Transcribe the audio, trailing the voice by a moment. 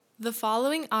The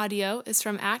following audio is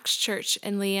from Axe Church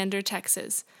in Leander,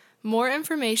 Texas. More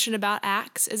information about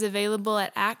Axe is available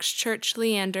at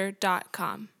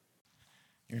axchurchleander.com.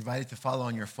 You're invited to follow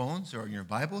on your phones or in your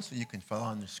Bible, so you can follow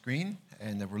on the screen.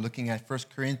 And we're looking at 1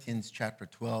 Corinthians chapter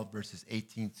 12, verses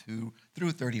 18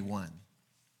 through 31.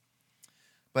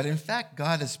 But in fact,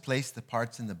 God has placed the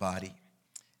parts in the body,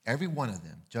 every one of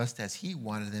them, just as he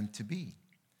wanted them to be.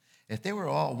 If they were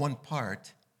all one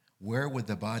part, where would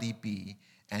the body be?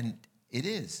 And it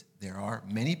is, there are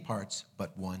many parts,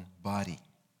 but one body.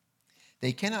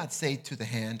 They cannot say to the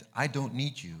hand, I don't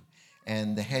need you,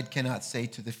 and the head cannot say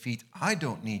to the feet, I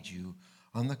don't need you.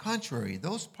 On the contrary,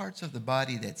 those parts of the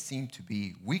body that seem to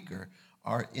be weaker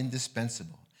are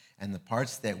indispensable, and the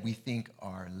parts that we think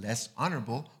are less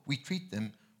honorable, we treat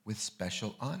them with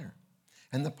special honor.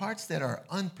 And the parts that are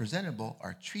unpresentable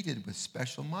are treated with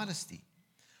special modesty,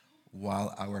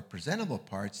 while our presentable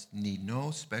parts need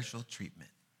no special treatment.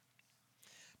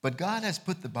 But God has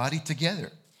put the body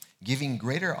together, giving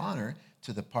greater honor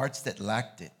to the parts that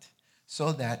lacked it,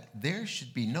 so that there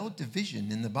should be no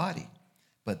division in the body,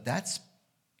 but that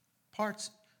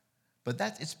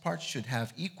its parts should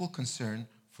have equal concern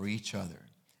for each other.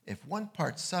 If one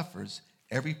part suffers,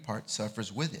 every part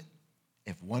suffers with it.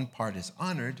 If one part is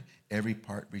honored, every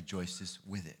part rejoices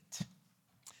with it.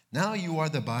 Now you are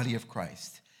the body of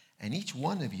Christ, and each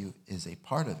one of you is a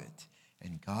part of it.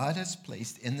 And God has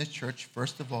placed in the church,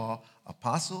 first of all,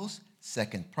 apostles,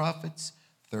 second prophets,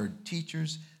 third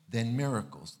teachers, then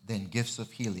miracles, then gifts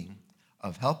of healing,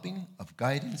 of helping, of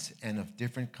guidance, and of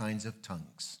different kinds of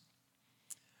tongues.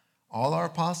 All our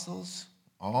apostles,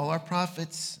 all our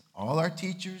prophets, all our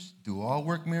teachers, do all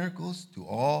work miracles, do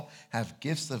all have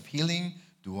gifts of healing,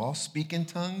 do all speak in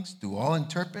tongues, do all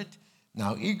interpret.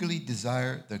 Now eagerly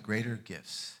desire the greater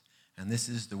gifts. And this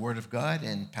is the word of God,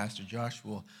 and Pastor Josh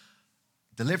will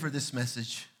deliver this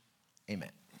message. Amen.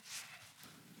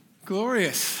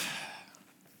 Glorious.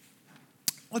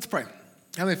 Let's pray.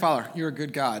 Heavenly Father, you're a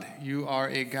good God. You are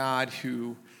a God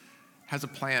who has a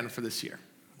plan for this year.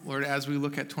 Lord, as we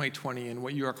look at 2020 and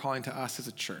what you are calling to us as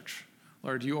a church,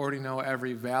 Lord, you already know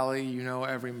every valley, you know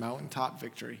every mountaintop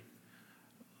victory.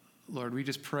 Lord, we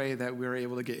just pray that we're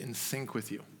able to get in sync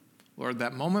with you. Lord,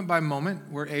 that moment by moment,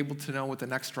 we're able to know what the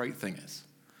next right thing is.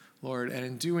 Lord, and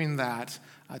in doing that,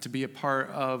 to be a part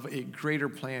of a greater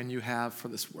plan you have for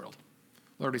this world.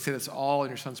 Lord, we say this all in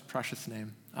your son's precious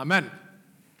name. Amen.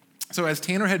 So as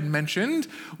Tanner had mentioned,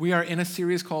 we are in a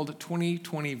series called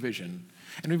 2020 Vision.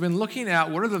 And we've been looking at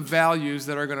what are the values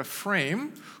that are going to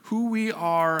frame who we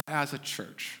are as a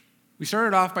church. We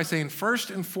started off by saying, first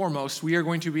and foremost, we are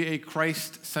going to be a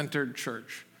Christ-centered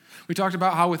church. We talked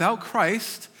about how without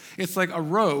Christ, it's like a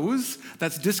rose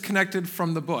that's disconnected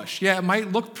from the bush. Yeah, it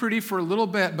might look pretty for a little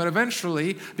bit, but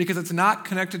eventually, because it's not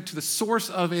connected to the source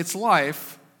of its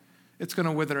life, it's going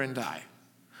to wither and die.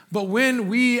 But when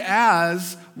we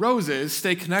as roses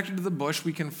stay connected to the bush,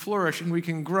 we can flourish and we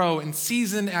can grow, and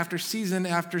season after season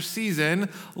after season,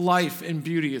 life and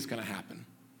beauty is going to happen.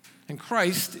 And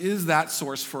Christ is that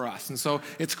source for us. And so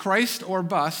it's Christ or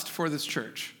bust for this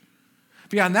church.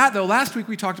 Beyond that, though, last week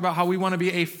we talked about how we want to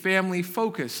be a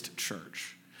family-focused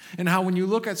church, and how when you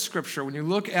look at Scripture, when you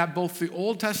look at both the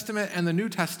Old Testament and the New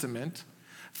Testament,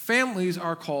 families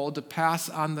are called to pass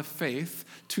on the faith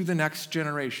to the next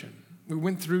generation. We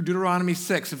went through Deuteronomy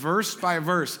 6, verse by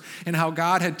verse, and how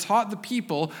God had taught the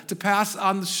people to pass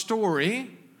on the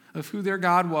story of who their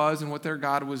God was and what their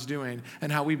God was doing, and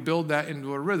how we build that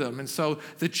into a rhythm. And so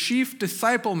the chief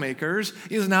disciple makers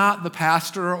is not the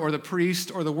pastor or the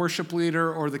priest or the worship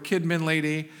leader or the kidmin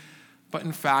lady, but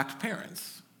in fact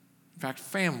parents, in fact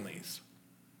families.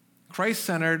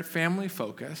 Christ-centered,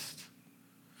 family-focused.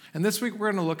 And this week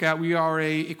we're going to look at, we are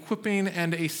a equipping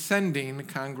and a sending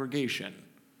congregation.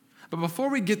 But before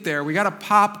we get there, we got to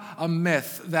pop a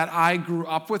myth that I grew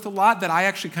up with a lot, that I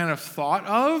actually kind of thought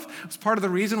of. It's part of the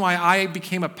reason why I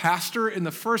became a pastor in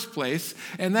the first place.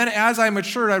 And then as I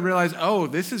matured, I realized, oh,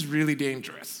 this is really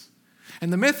dangerous.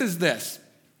 And the myth is this,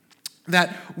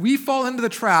 that we fall into the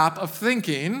trap of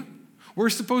thinking we're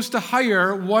supposed to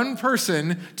hire one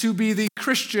person to be the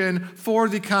Christian for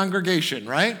the congregation,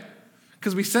 right?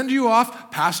 Because we send you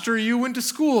off, pastor, you went to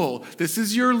school. This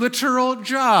is your literal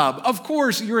job. Of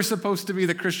course, you're supposed to be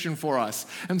the Christian for us.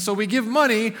 And so we give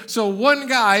money so one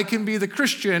guy can be the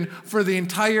Christian for the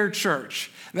entire church.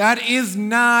 That is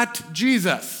not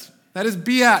Jesus. That is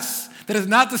BS. That is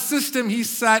not the system he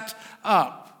set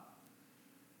up.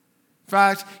 In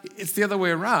fact, it's the other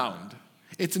way around.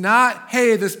 It's not,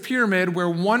 hey, this pyramid where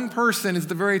one person is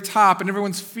the very top and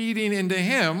everyone's feeding into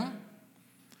him.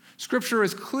 Scripture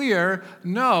is clear,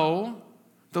 no,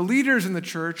 The leaders in the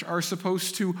church are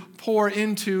supposed to pour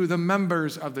into the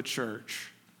members of the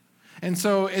church. And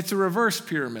so it's a reverse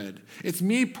pyramid. It's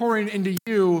me pouring into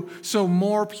you so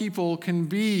more people can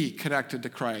be connected to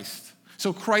Christ.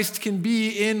 So Christ can be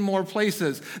in more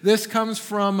places. This comes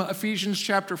from Ephesians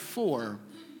chapter 4.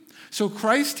 So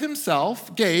Christ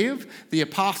himself gave the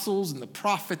apostles and the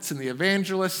prophets and the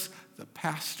evangelists, the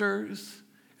pastors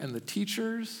and the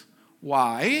teachers.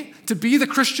 Why? To be the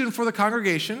Christian for the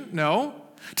congregation? No.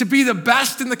 To be the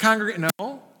best in the congregation?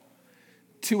 No.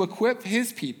 To equip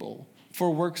his people for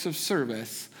works of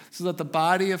service so that the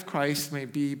body of Christ may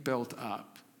be built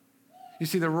up. You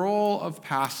see, the role of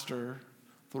pastor,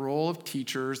 the role of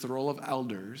teachers, the role of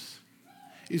elders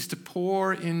is to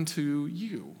pour into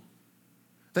you,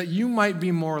 that you might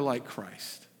be more like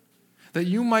Christ, that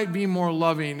you might be more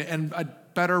loving and a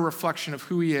better reflection of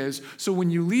who he is. So when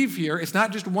you leave here, it's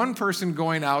not just one person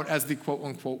going out as the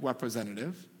quote-unquote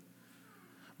representative,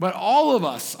 but all of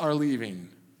us are leaving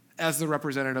as the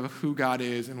representative of who God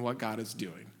is and what God is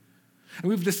doing. And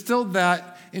we've distilled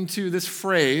that into this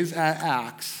phrase at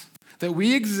Acts, that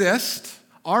we exist,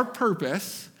 our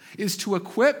purpose is to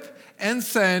equip and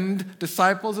send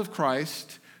disciples of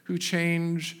Christ who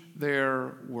change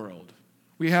their world.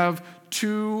 We have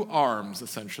two arms,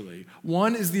 essentially.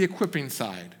 One is the equipping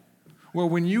side, where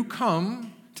when you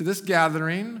come to this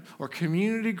gathering or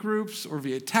community groups or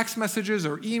via text messages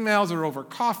or emails or over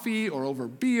coffee or over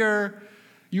beer,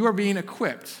 you are being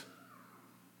equipped.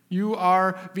 You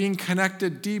are being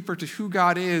connected deeper to who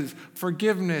God is,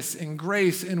 forgiveness and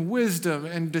grace and wisdom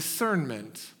and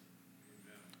discernment.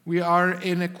 We are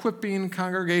an equipping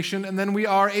congregation, and then we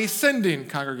are a sending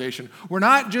congregation. We're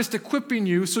not just equipping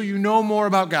you so you know more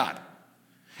about God.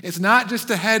 It's not just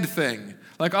a head thing.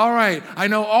 Like, all right, I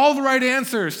know all the right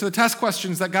answers to the test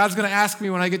questions that God's going to ask me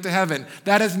when I get to heaven.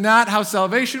 That is not how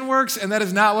salvation works, and that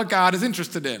is not what God is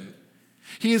interested in.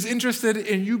 He is interested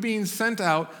in you being sent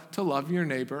out to love your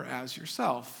neighbor as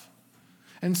yourself.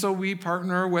 And so we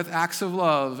partner with Acts of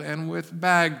Love and with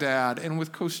Baghdad and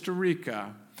with Costa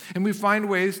Rica. And we find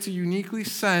ways to uniquely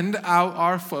send out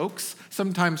our folks,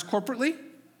 sometimes corporately,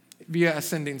 via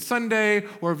Ascending Sunday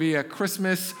or via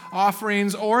Christmas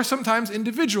offerings, or sometimes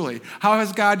individually. How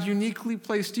has God uniquely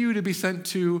placed you to be sent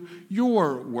to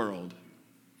your world?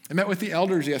 I met with the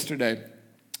elders yesterday,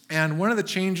 and one of the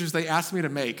changes they asked me to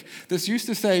make, this used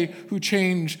to say, who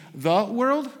change the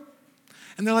world?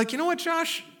 And they're like, you know what,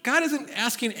 Josh? God isn't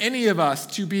asking any of us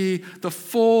to be the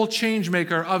full change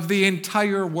maker of the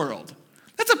entire world.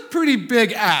 That's a pretty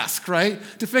big ask, right?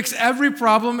 To fix every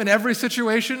problem in every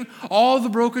situation, all the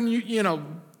broken,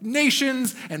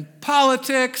 nations and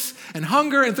politics and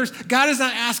hunger and thirst. God is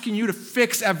not asking you to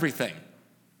fix everything.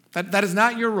 That is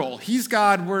not your role. He's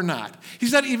God, we're not.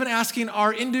 He's not even asking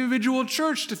our individual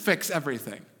church to fix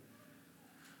everything.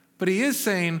 But he is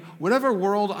saying, whatever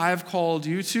world I've called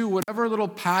you to, whatever little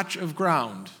patch of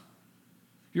ground,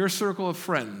 your circle of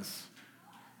friends,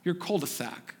 your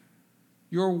cul-de-sac,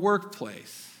 your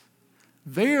workplace,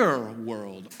 their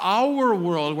world, our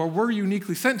world where we're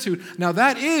uniquely sent to, now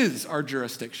that is our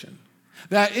jurisdiction.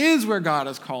 That is where God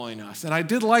is calling us. And I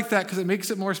did like that because it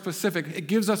makes it more specific. It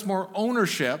gives us more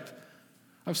ownership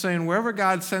of saying wherever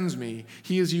God sends me,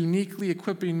 he is uniquely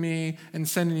equipping me and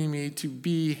sending me to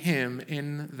be him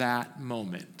in that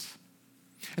moment.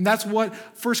 And that's what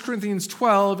 1 Corinthians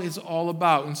 12 is all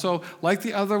about. And so, like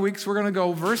the other weeks, we're going to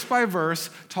go verse by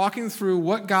verse, talking through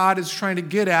what God is trying to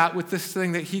get at with this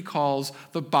thing that he calls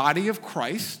the body of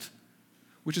Christ,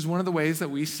 which is one of the ways that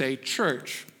we say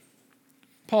church.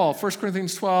 Paul, 1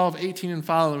 Corinthians 12, 18 and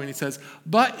following, he says,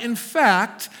 but in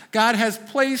fact, God has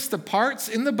placed the parts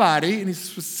in the body, and he's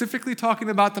specifically talking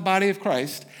about the body of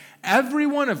Christ, every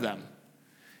one of them,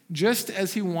 just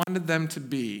as he wanted them to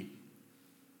be.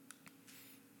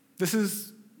 This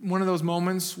is one of those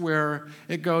moments where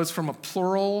it goes from a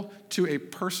plural to a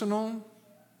personal.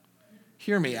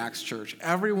 Hear me, Acts Church.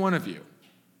 Every one of you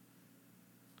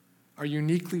are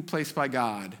uniquely placed by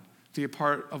God to be a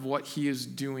part of what he is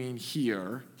doing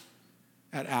here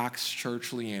at Acts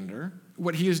Church Leander,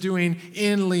 what he is doing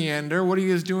in Leander, what he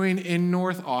is doing in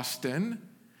North Austin,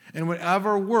 and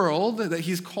whatever world that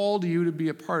he's called you to be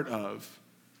a part of.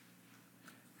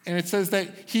 And it says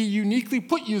that he uniquely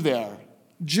put you there,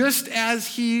 just as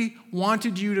he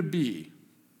wanted you to be.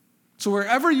 So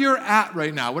wherever you're at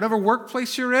right now, whatever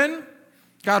workplace you're in,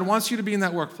 God wants you to be in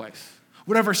that workplace.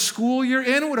 Whatever school you're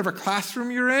in, whatever classroom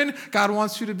you're in, God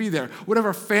wants you to be there.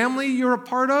 Whatever family you're a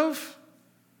part of,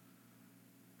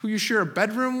 who you share a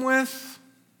bedroom with,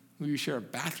 who you share a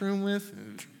bathroom with,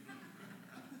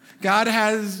 God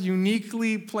has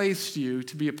uniquely placed you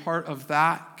to be a part of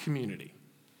that community.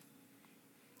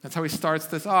 That's how he starts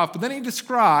this off. But then he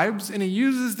describes and he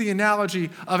uses the analogy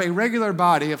of a regular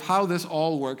body of how this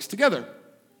all works together.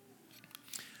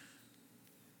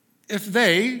 If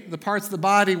they, the parts of the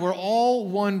body, were all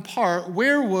one part,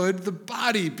 where would the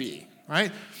body be,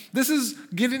 right? This is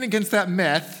getting against that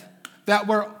myth that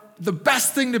the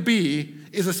best thing to be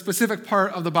is a specific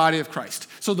part of the body of Christ.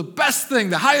 So the best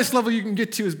thing, the highest level you can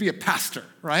get to is be a pastor,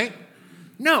 right?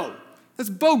 No, that's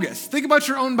bogus. Think about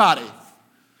your own body.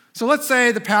 So let's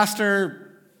say the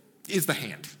pastor is the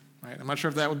hand, right? I'm not sure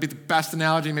if that would be the best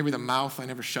analogy, maybe the mouth, I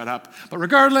never shut up. But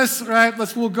regardless, right,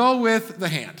 we'll go with the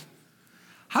hand.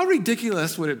 How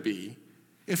ridiculous would it be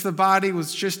if the body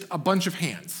was just a bunch of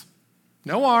hands?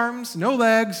 No arms, no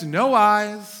legs, no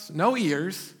eyes, no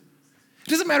ears. It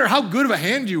doesn't matter how good of a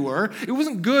hand you were. It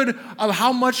wasn't good of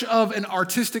how much of an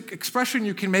artistic expression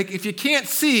you can make. If you can't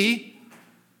see,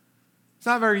 it's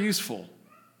not very useful.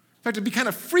 In fact, it'd be kind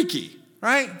of freaky,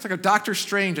 right? It's like a Doctor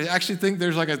Strange. I actually think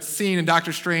there's like a scene in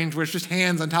Doctor Strange where it's just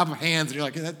hands on top of hands, and you're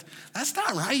like, that's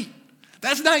not right.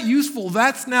 That's not useful.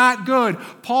 That's not good.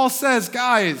 Paul says,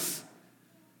 guys,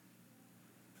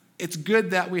 it's good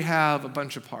that we have a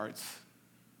bunch of parts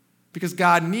because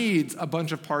God needs a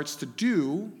bunch of parts to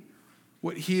do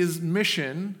what his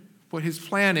mission, what his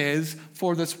plan is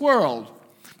for this world.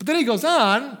 But then he goes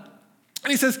on and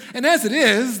he says, and as it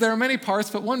is, there are many parts,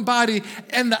 but one body,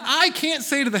 and the eye can't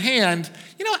say to the hand,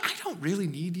 I don't really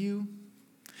need you.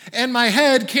 And my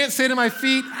head can't say to my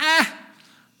feet,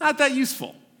 not that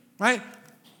useful. Right?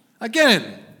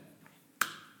 Again,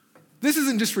 this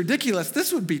isn't just ridiculous.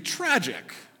 This would be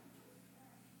tragic.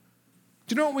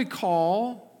 Do you know what we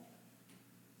call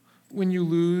when you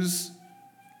lose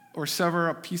or sever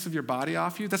a piece of your body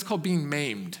off you? That's called being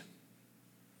maimed.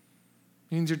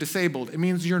 It means you're disabled. It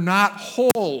means you're not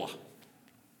whole.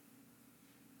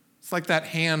 It's like that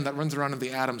hand that runs around in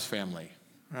the Addams family,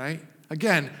 right?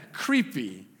 Again,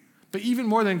 creepy, but even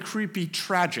more than creepy,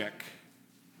 tragic.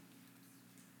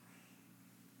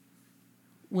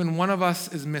 When one of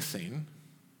us is missing,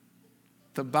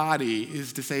 the body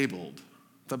is disabled.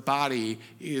 The body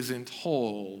isn't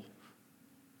whole.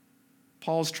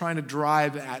 Paul's trying to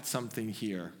drive at something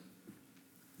here.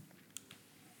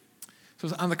 So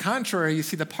on the contrary, you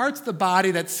see the parts of the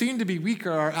body that seem to be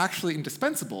weaker are actually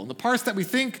indispensable. And the parts that we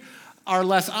think are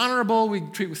less honorable, we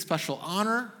treat with special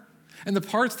honor. And the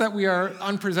parts that we are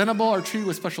unpresentable are treated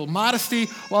with special modesty,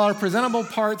 while our presentable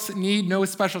parts need no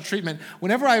special treatment.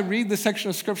 Whenever I read this section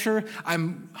of Scripture,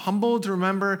 I'm humbled to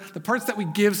remember the parts that we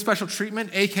give special treatment,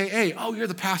 a.k.a., oh, you're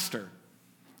the pastor.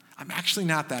 I'm actually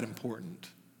not that important.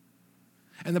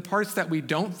 And the parts that we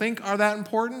don't think are that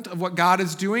important of what God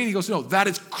is doing, he goes, no, that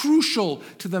is crucial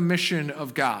to the mission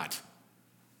of God.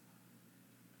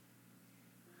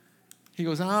 He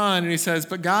goes on and he says,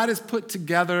 but God has put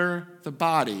together the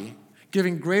body,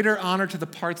 giving greater honor to the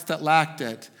parts that lacked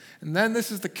it. And then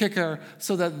this is the kicker,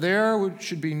 so that there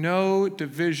should be no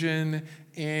division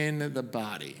in the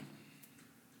body.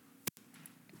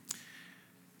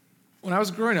 When I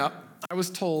was growing up, I was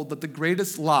told that the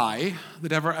greatest lie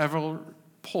that ever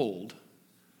told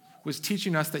was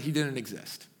teaching us that he didn't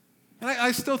exist. And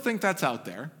I still think that's out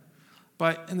there.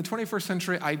 But in the 21st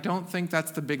century, I don't think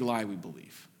that's the big lie we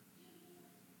believe.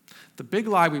 The big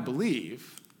lie we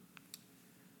believe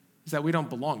is that we don't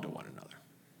belong to one another.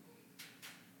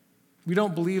 We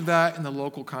don't believe that in the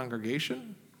local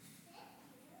congregation,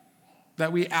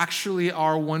 that we actually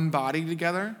are one body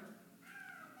together,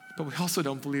 but we also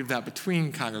don't believe that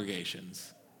between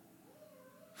congregations.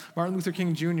 Martin Luther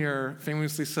King Jr.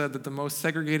 famously said that the most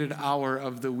segregated hour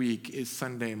of the week is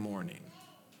Sunday morning,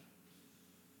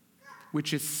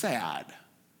 which is sad.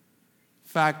 In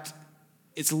fact,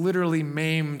 it's literally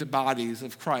maimed bodies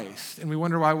of Christ, and we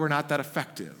wonder why we're not that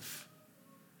effective.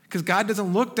 Because God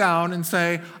doesn't look down and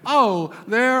say, oh,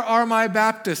 there are my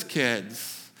Baptist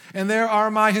kids, and there are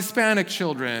my Hispanic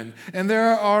children, and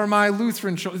there are my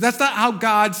Lutheran children. That's not how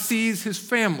God sees his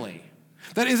family.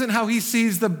 That isn't how he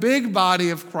sees the big body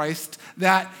of Christ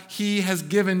that he has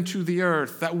given to the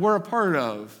earth, that we're a part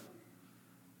of.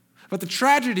 But the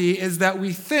tragedy is that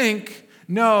we think,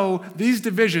 no, these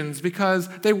divisions, because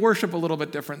they worship a little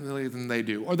bit differently than they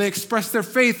do, or they express their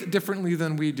faith differently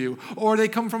than we do, or they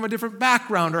come from a different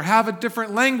background or have a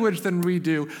different language than we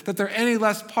do, that they're any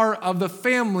less part of the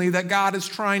family that God is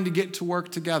trying to get to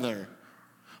work together.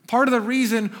 Part of the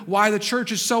reason why the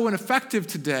church is so ineffective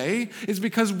today is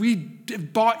because we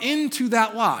bought into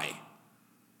that lie.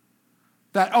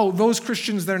 That, oh, those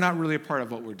Christians, they're not really a part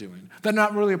of what we're doing. They're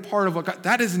not really a part of what God...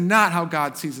 That is not how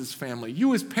God sees his family.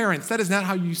 You as parents, that is not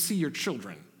how you see your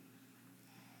children.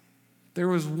 There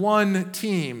was one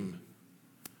team.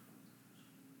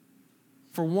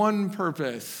 for one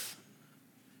purpose,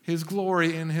 his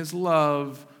glory and his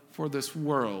love for this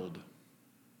world.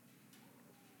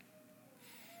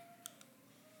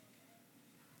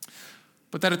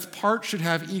 But that its parts should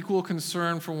have equal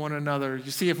concern for one another.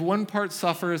 You see, if one part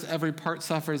suffers, every part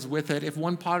suffers with it. If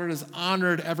one part is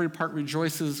honored, every part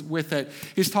rejoices with it.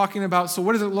 He's talking about, so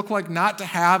what does it look like not to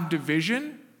have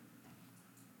division?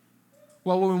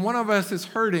 Well, when one of us is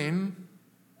hurting,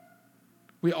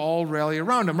 we all rally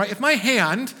around him, right? If my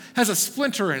hand has a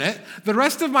splinter in it, the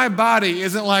rest of my body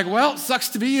isn't like, well, sucks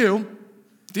to be you.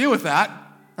 Deal with that,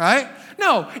 right?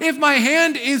 No, if my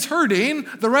hand is hurting,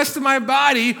 the rest of my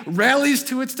body rallies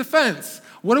to its defense.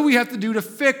 What do we have to do to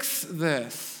fix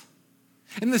this?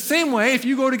 In the same way, if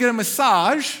you go to get a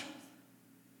massage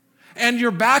and your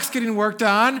back's getting worked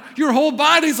on, your whole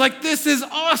body's like, this is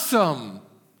awesome.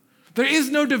 There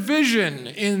is no division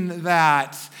in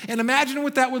that. And imagine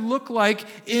what that would look like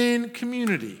in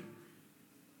community.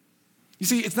 You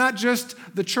see, it's not just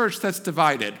the church that's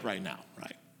divided right now,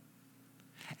 right?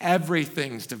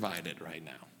 Everything's divided right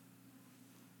now.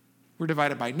 We're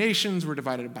divided by nations, we're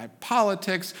divided by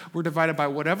politics, we're divided by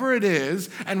whatever it is,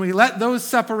 and we let those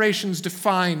separations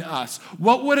define us.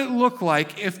 What would it look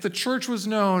like if the church was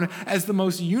known as the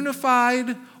most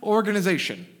unified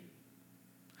organization?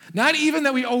 Not even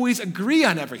that we always agree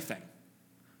on everything,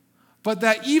 but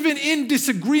that even in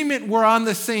disagreement, we're on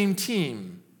the same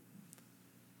team.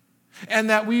 And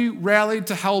that we rallied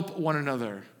to help one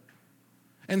another.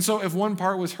 And so if one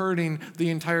part was hurting, the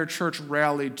entire church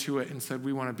rallied to it and said,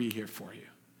 we want to be here for you.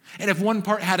 And if one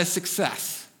part had a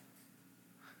success,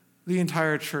 the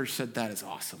entire church said, that is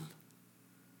awesome.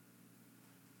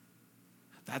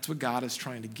 That's what God is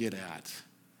trying to get at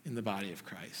in the body of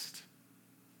Christ.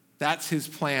 That's his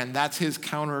plan. That's his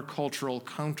countercultural,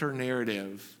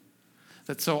 counter-narrative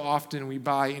that so often we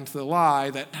buy into the lie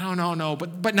that, no,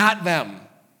 but not them.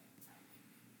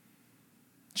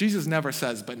 Jesus never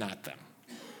says, but not them.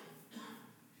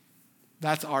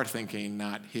 That's our thinking,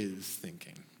 not his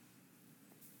thinking.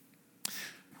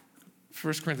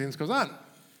 1 Corinthians goes on.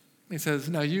 He says,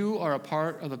 now you are a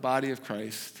part of the body of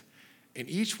Christ, and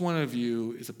each one of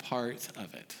you is a part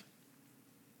of it.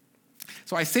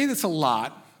 So I say this a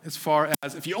lot as far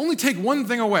as if you only take one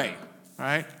thing away,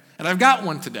 right? And I've got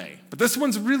one today, but this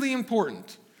one's really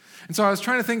important. And so I was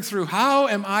trying to think through, how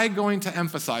am I going to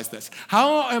emphasize this?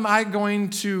 How am I going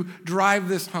to drive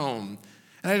this home?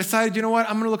 And I decided, you know what?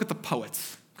 I'm going to look at the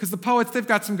poets. Because the poets, they've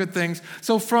got some good things.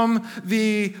 So from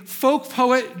the folk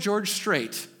poet George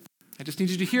Strait, I just need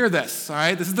you to hear this, all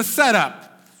right? This is the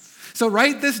setup. So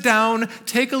write this down.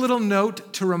 Take a little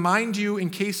note to remind you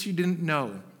in case you didn't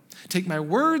know. Take my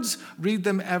words, read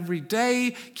them every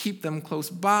day, keep them close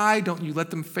by. Don't you let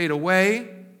them fade away.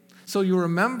 So you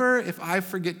remember if I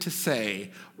forget to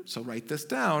say. So write this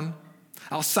down.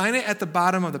 I'll sign it at the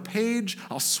bottom of the page.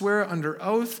 I'll swear it under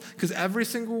oath because every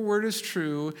single word is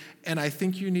true, and I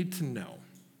think you need to know.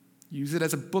 Use it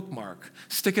as a bookmark.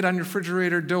 Stick it on your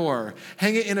refrigerator door.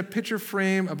 Hang it in a picture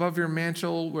frame above your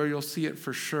mantle where you'll see it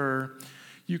for sure.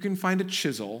 You can find a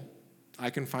chisel.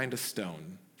 I can find a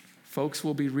stone. Folks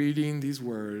will be reading these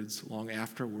words long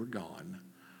after we're gone.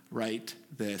 Write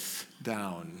this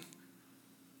down.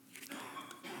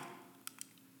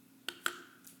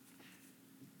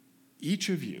 Each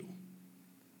of you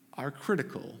are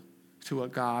critical to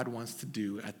what God wants to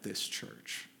do at this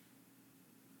church.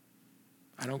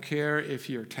 I don't care if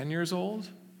you're 10 years old.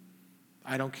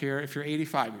 I don't care if you're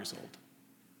 85 years old.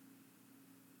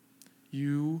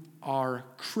 You are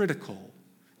critical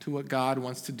to what God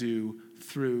wants to do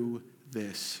through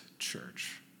this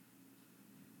church.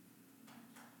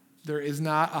 There is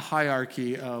not a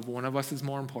hierarchy of one of us is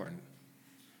more important.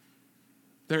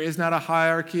 There is not a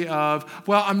hierarchy of,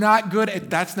 well, I'm not good at,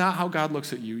 that's not how God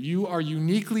looks at you. You are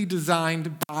uniquely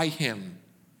designed by him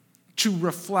to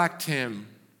reflect him.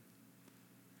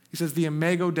 He says the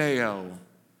imago Dei,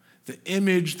 the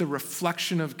image, the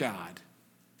reflection of God.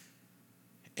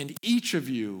 And each of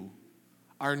you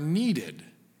are needed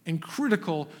and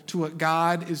critical to what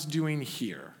God is doing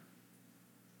here.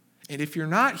 And if you're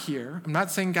not here, I'm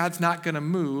not saying God's not going to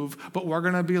move, but we're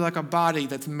going to be like a body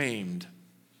that's maimed.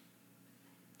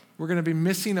 We're going to be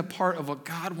missing a part of what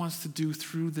God wants to do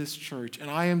through this church.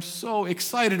 And I am so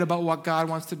excited about what God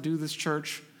wants to do this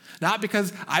church. Not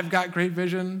because I've got great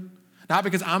vision, not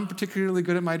because I'm particularly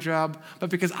good at my job,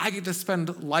 but because I get to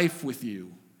spend life with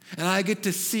you. And I get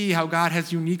to see how God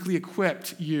has uniquely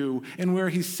equipped you and where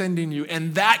he's sending you.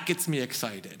 And that gets me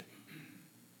excited.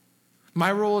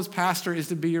 My role as pastor is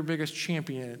to be your biggest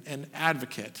champion and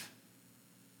advocate.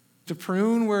 to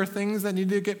prune where things that need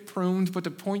to get pruned, but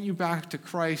to point you back to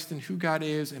Christ and who God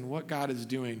is and what God is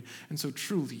doing. And so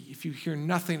truly, if you hear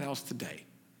nothing else today,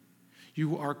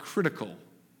 you are critical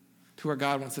to where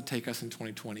God wants to take us in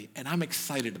 2020. And I'm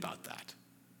excited about that.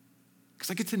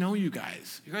 Because I get to know you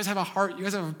guys. You guys have a heart. You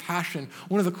guys have a passion.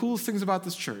 One of the coolest things about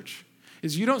this church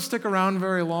is you don't stick around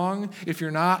very long if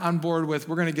you're not on board with,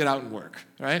 we're going to get out and work,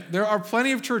 right? There are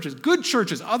plenty of churches, good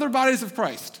churches, other bodies of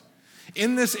Christ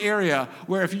in this area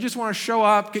where if you just want to show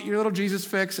up, get your little Jesus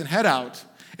fix, and head out,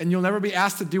 and you'll never be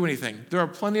asked to do anything. There are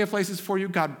plenty of places for you.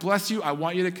 God bless you. I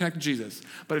want you to connect to Jesus.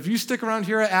 But if you stick around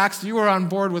here at Acts, you are on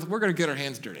board with, we're going to get our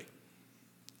hands dirty.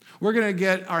 We're going to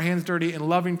get our hands dirty in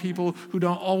loving people who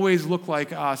don't always look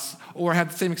like us or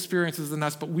have the same experiences as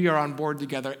us, but we are on board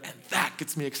together, and that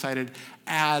gets me excited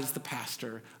as the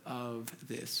pastor of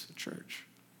this church.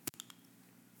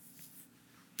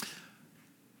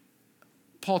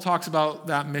 Paul talks about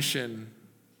that mission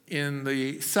in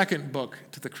the second book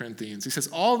to the Corinthians. He says,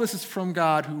 all this is from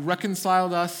God who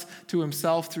reconciled us to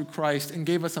himself through Christ and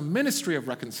gave us a ministry of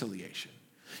reconciliation.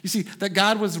 You see, that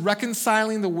God was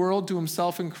reconciling the world to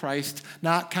himself in Christ,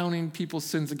 not counting people's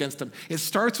sins against him. It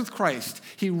starts with Christ.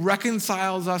 He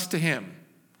reconciles us to him.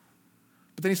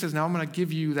 But then he says, now I'm going to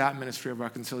give you that ministry of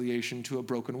reconciliation to a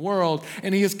broken world.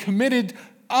 And he has committed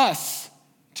us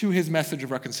to his message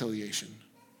of reconciliation.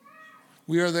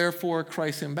 We are therefore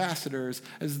Christ's ambassadors,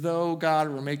 as though God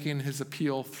were making his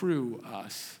appeal through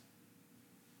us.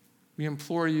 We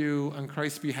implore you on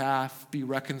Christ's behalf, be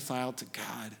reconciled to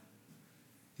God.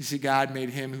 You see, God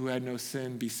made him who had no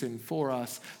sin be sin for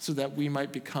us so that we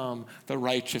might become the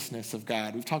righteousness of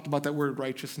God. We've talked about that word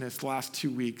righteousness the last 2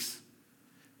 weeks.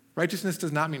 Righteousness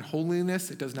does not mean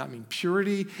holiness. It does not mean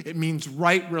purity. It means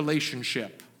right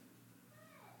relationship.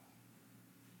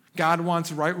 God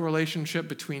wants right relationship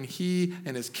between he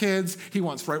and his kids. He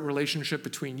wants right relationship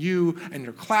between you and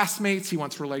your classmates. He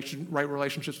wants right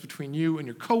relationships between you and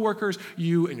your coworkers,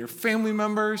 you and your family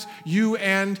members, you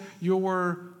and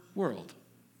your world.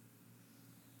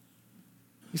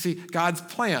 You see, God's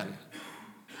plan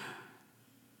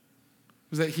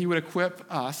was that he would equip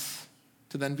us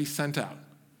to then be sent out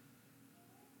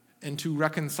and to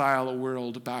reconcile a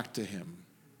world back to him,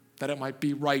 that it might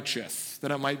be righteous,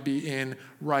 that it might be in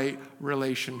right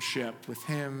relationship with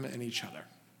him and each other.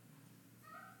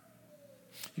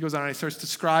 He goes on and he starts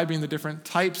describing the different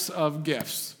types of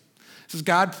gifts. He says,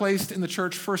 God placed in the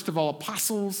church, first of all,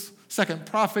 apostles, second,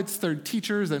 prophets, third,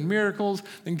 teachers and miracles,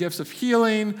 then gifts of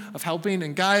healing, of helping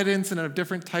and guidance, and of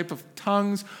different type of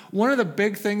tongues. One of the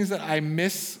big things that I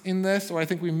miss in this, or I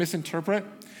think we misinterpret,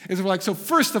 is we're like, so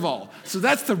first of all, so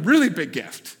that's the really big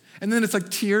gift. And then it's like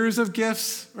tiers of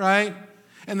gifts, right?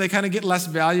 And they kind of get less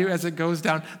value as it goes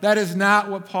down. That is not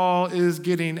what Paul is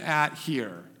getting at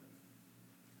here.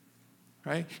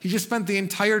 Right? He just spent the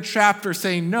entire chapter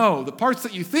saying, no, the parts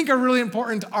that you think are really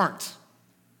important aren't.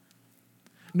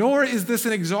 Nor is this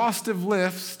an exhaustive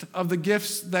list of the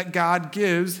gifts that God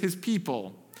gives his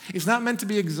people. It's not meant to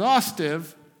be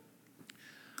exhaustive.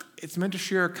 It's meant to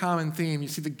share a common theme. You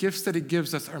see, the gifts that he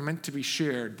gives us are meant to be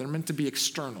shared. They're meant to be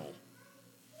external.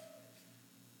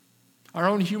 Our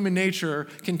own human nature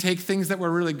can take things that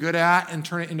we're really good at and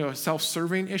turn it into a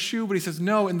self-serving issue. But he says,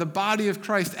 no, in the body of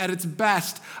Christ, at its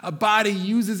best, a body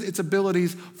uses its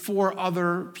abilities for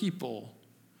other people.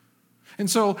 And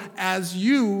so as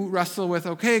you wrestle with,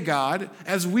 okay, God,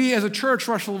 as we as a church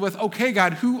wrestle with, okay,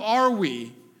 God, who are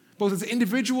we? Both as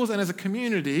individuals and as a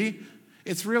community,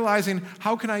 it's realizing,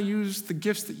 how can I use the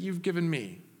gifts that you've given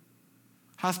me?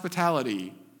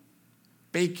 Hospitality,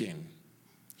 baking,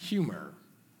 humor,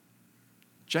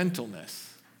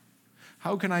 gentleness.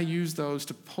 How can I use those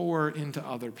to pour into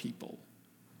other people?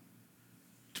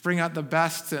 To bring out the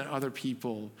best in other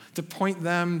people, to point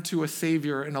them to a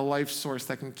Savior and a life source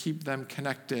that can keep them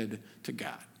connected to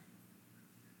God.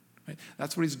 Right?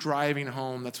 That's what he's driving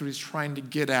home. That's what he's trying to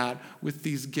get at with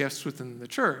these gifts within the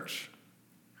church.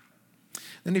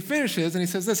 Then he finishes and he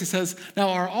says this. He says, now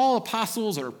are all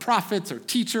apostles or prophets or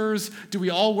teachers? Do we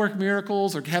all work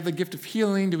miracles or have the gift of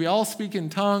healing? Do we all speak in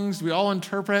tongues? Do we all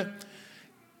interpret?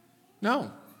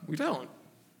 No, we don't.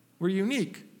 We're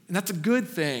unique. And that's a good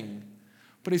thing.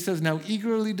 But he says, now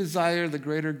eagerly desire the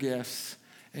greater gifts,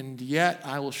 and yet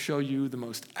I will show you the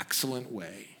most excellent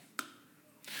way.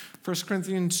 1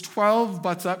 Corinthians 12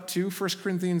 butts up to 1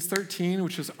 Corinthians 13,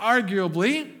 which is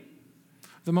arguably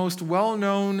the most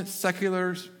well-known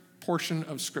secular portion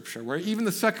of Scripture, where even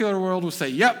the secular world will say,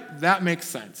 yep, that makes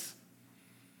sense.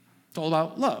 It's all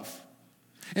about love.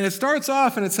 And it starts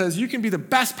off and it says, you can be the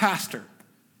best pastor.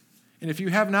 And if you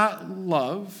have not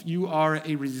love, you are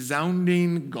a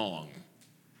resounding gong.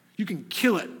 You can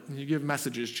kill it when you give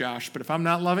messages, Josh, but if I'm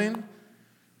not loving,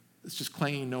 it's just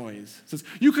clanging noise. It says,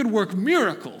 you could work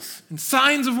miracles and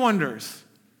signs of wonders,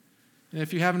 and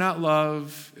if you have not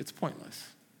love, it's pointless.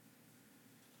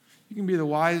 You can be the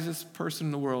wisest person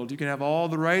in the world. You can have all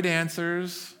the right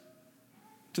answers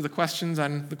to the questions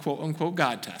on the quote-unquote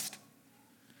God test.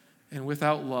 And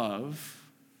without love,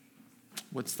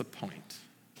 what's the point?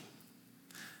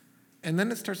 And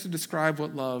then it starts to describe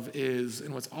what love is.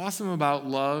 And what's awesome about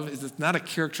love is it's not a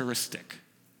characteristic.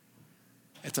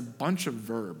 It's a bunch of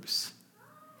verbs.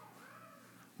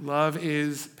 Love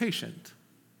is patient.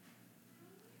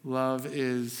 Love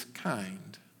is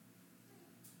kind.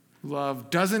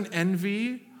 Love doesn't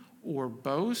envy or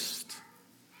boast.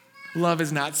 Love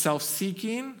is not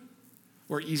self-seeking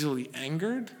or easily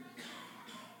angered.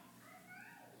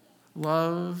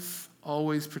 Love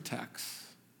always protects.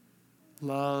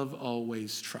 Love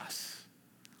always trusts.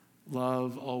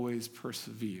 Love always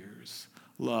perseveres.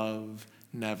 Love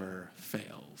never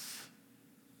fails.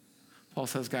 Paul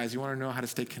says, guys, you want to know how to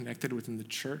stay connected within the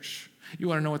church? You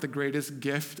want to know what the greatest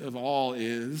gift of all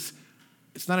is?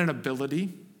 It's not an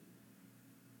ability.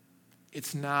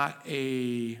 It's not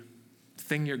a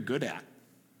thing you're good at.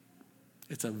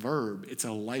 It's a verb. It's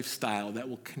a lifestyle that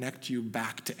will connect you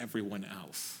back to everyone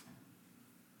else.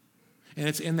 And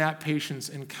it's in that patience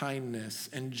and kindness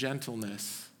and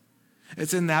gentleness.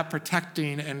 It's in that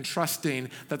protecting and trusting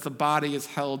that the body is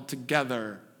held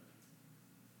together.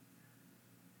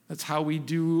 That's how we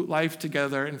do life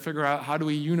together and figure out how do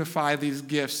we unify these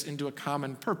gifts into a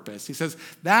common purpose. He says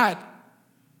that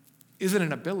isn't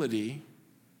an ability,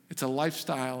 it's a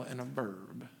lifestyle and a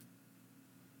verb.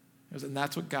 And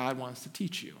that's what God wants to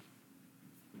teach you.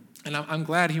 And I'm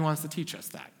glad he wants to teach us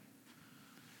that.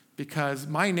 Because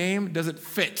my name doesn't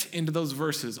fit into those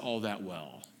verses all that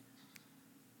well.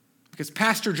 Because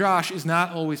Pastor Josh is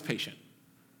not always patient.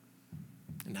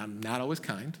 And I'm not always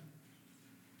kind.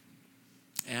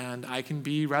 And I can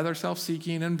be rather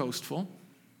self-seeking and boastful.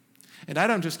 And I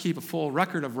don't just keep a full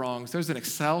record of wrongs. There's an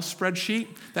Excel spreadsheet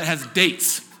that has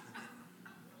dates.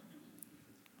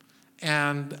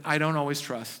 And I don't always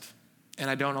trust. And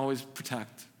I don't always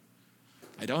protect.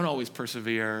 I don't always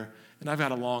persevere. And I've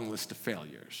got a long list of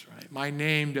failures, right? My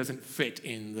name doesn't fit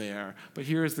in there. But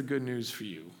here's the good news for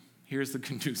you. Here's the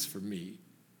good news for me.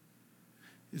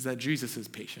 Is that Jesus is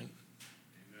patient.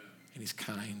 Amen. And he's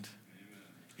kind. Amen.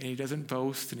 And he doesn't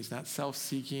boast, and he's not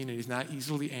self-seeking, and he's not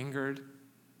easily angered.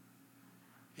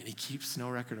 And he keeps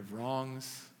no record of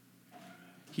wrongs.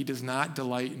 He does not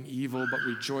delight in evil, but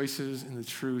rejoices in the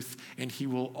truth. And he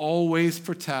will always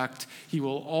protect. He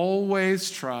will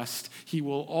always trust. He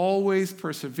will always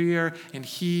persevere. And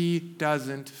he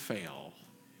doesn't fail.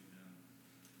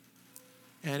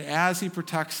 And as he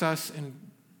protects us and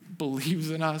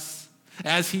believes in us,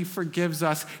 as he forgives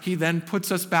us, he then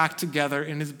puts us back together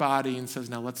in his body and says,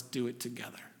 now let's do it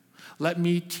together. Let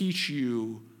me teach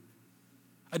you.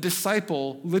 A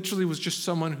disciple literally was just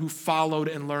someone who followed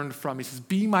and learned from. He says,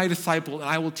 be my disciple and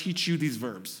I will teach you these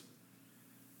verbs.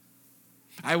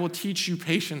 I will teach you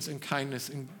patience and kindness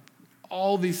and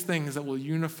all these things that will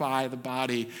unify the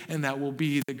body and that will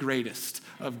be the greatest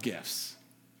of gifts.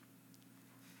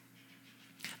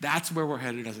 That's where we're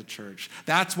headed as a church.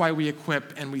 That's why we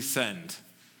equip and we send.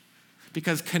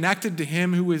 Because connected to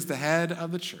him who is the head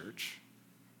of the church,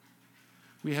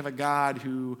 we have a God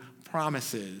who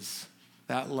promises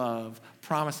that love,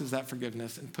 promises that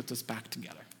forgiveness, and puts us back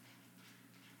together.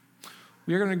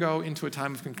 We are going to go into a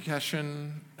time of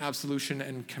confession, absolution,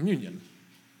 and communion.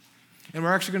 And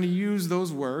we're actually going to use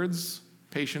those words,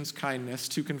 patience, kindness,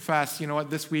 to confess, you know what,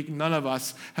 this week none of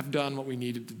us have done what we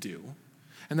needed to do.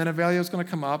 And then Avelio is going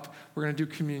to come up, we're going to do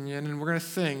communion, and we're going to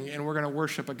sing, and we're going to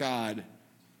worship a God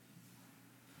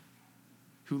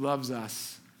who loves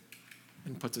us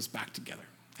and puts us back together.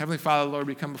 Heavenly Father, Lord,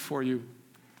 we come before you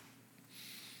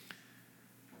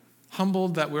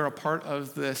humbled that we're a part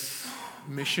of this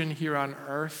mission here on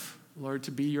earth, Lord,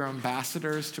 to be your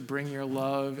ambassadors, to bring your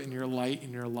love and your light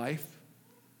in your life.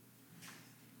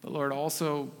 But Lord,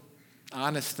 also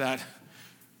honest that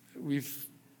we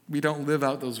don't live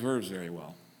out those verbs very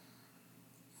well.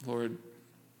 Lord,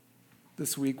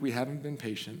 this week we haven't been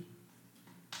patient.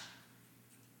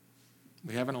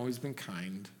 We haven't always been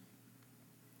kind.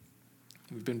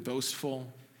 We've been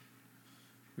boastful.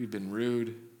 We've been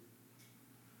rude.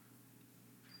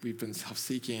 We've been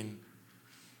self-seeking.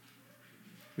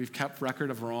 We've kept record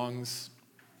of wrongs.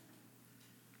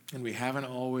 And we haven't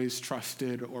always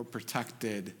trusted or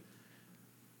protected.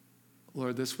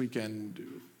 Lord, this week,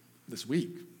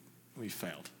 we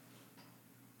failed.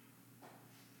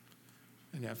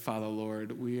 And yet, Father,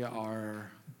 Lord, we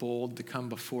are bold to come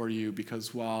before you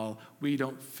because while we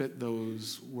don't fit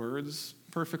those words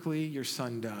perfectly, your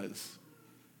Son does.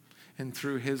 And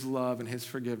through his love and his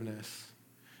forgiveness,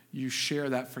 you share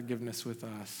that forgiveness with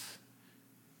us.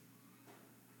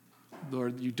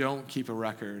 Lord, you don't keep a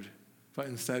record, but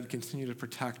instead continue to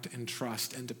protect and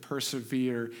trust and to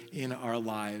persevere in our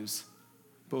lives,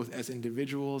 both as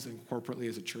individuals and corporately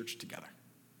as a church together.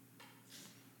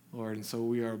 Lord, and so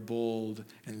we are bold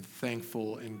and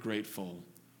thankful and grateful,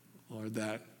 Lord,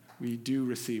 that we do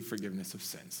receive forgiveness of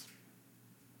sins.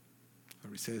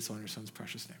 Lord, we say this all in your Son's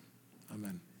precious name.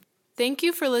 Amen. Thank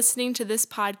you for listening to this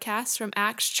podcast from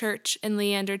Acts Church in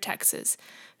Leander, Texas.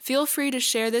 Feel free to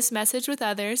share this message with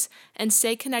others and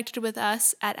stay connected with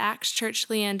us at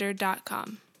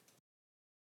actschurchleander.com.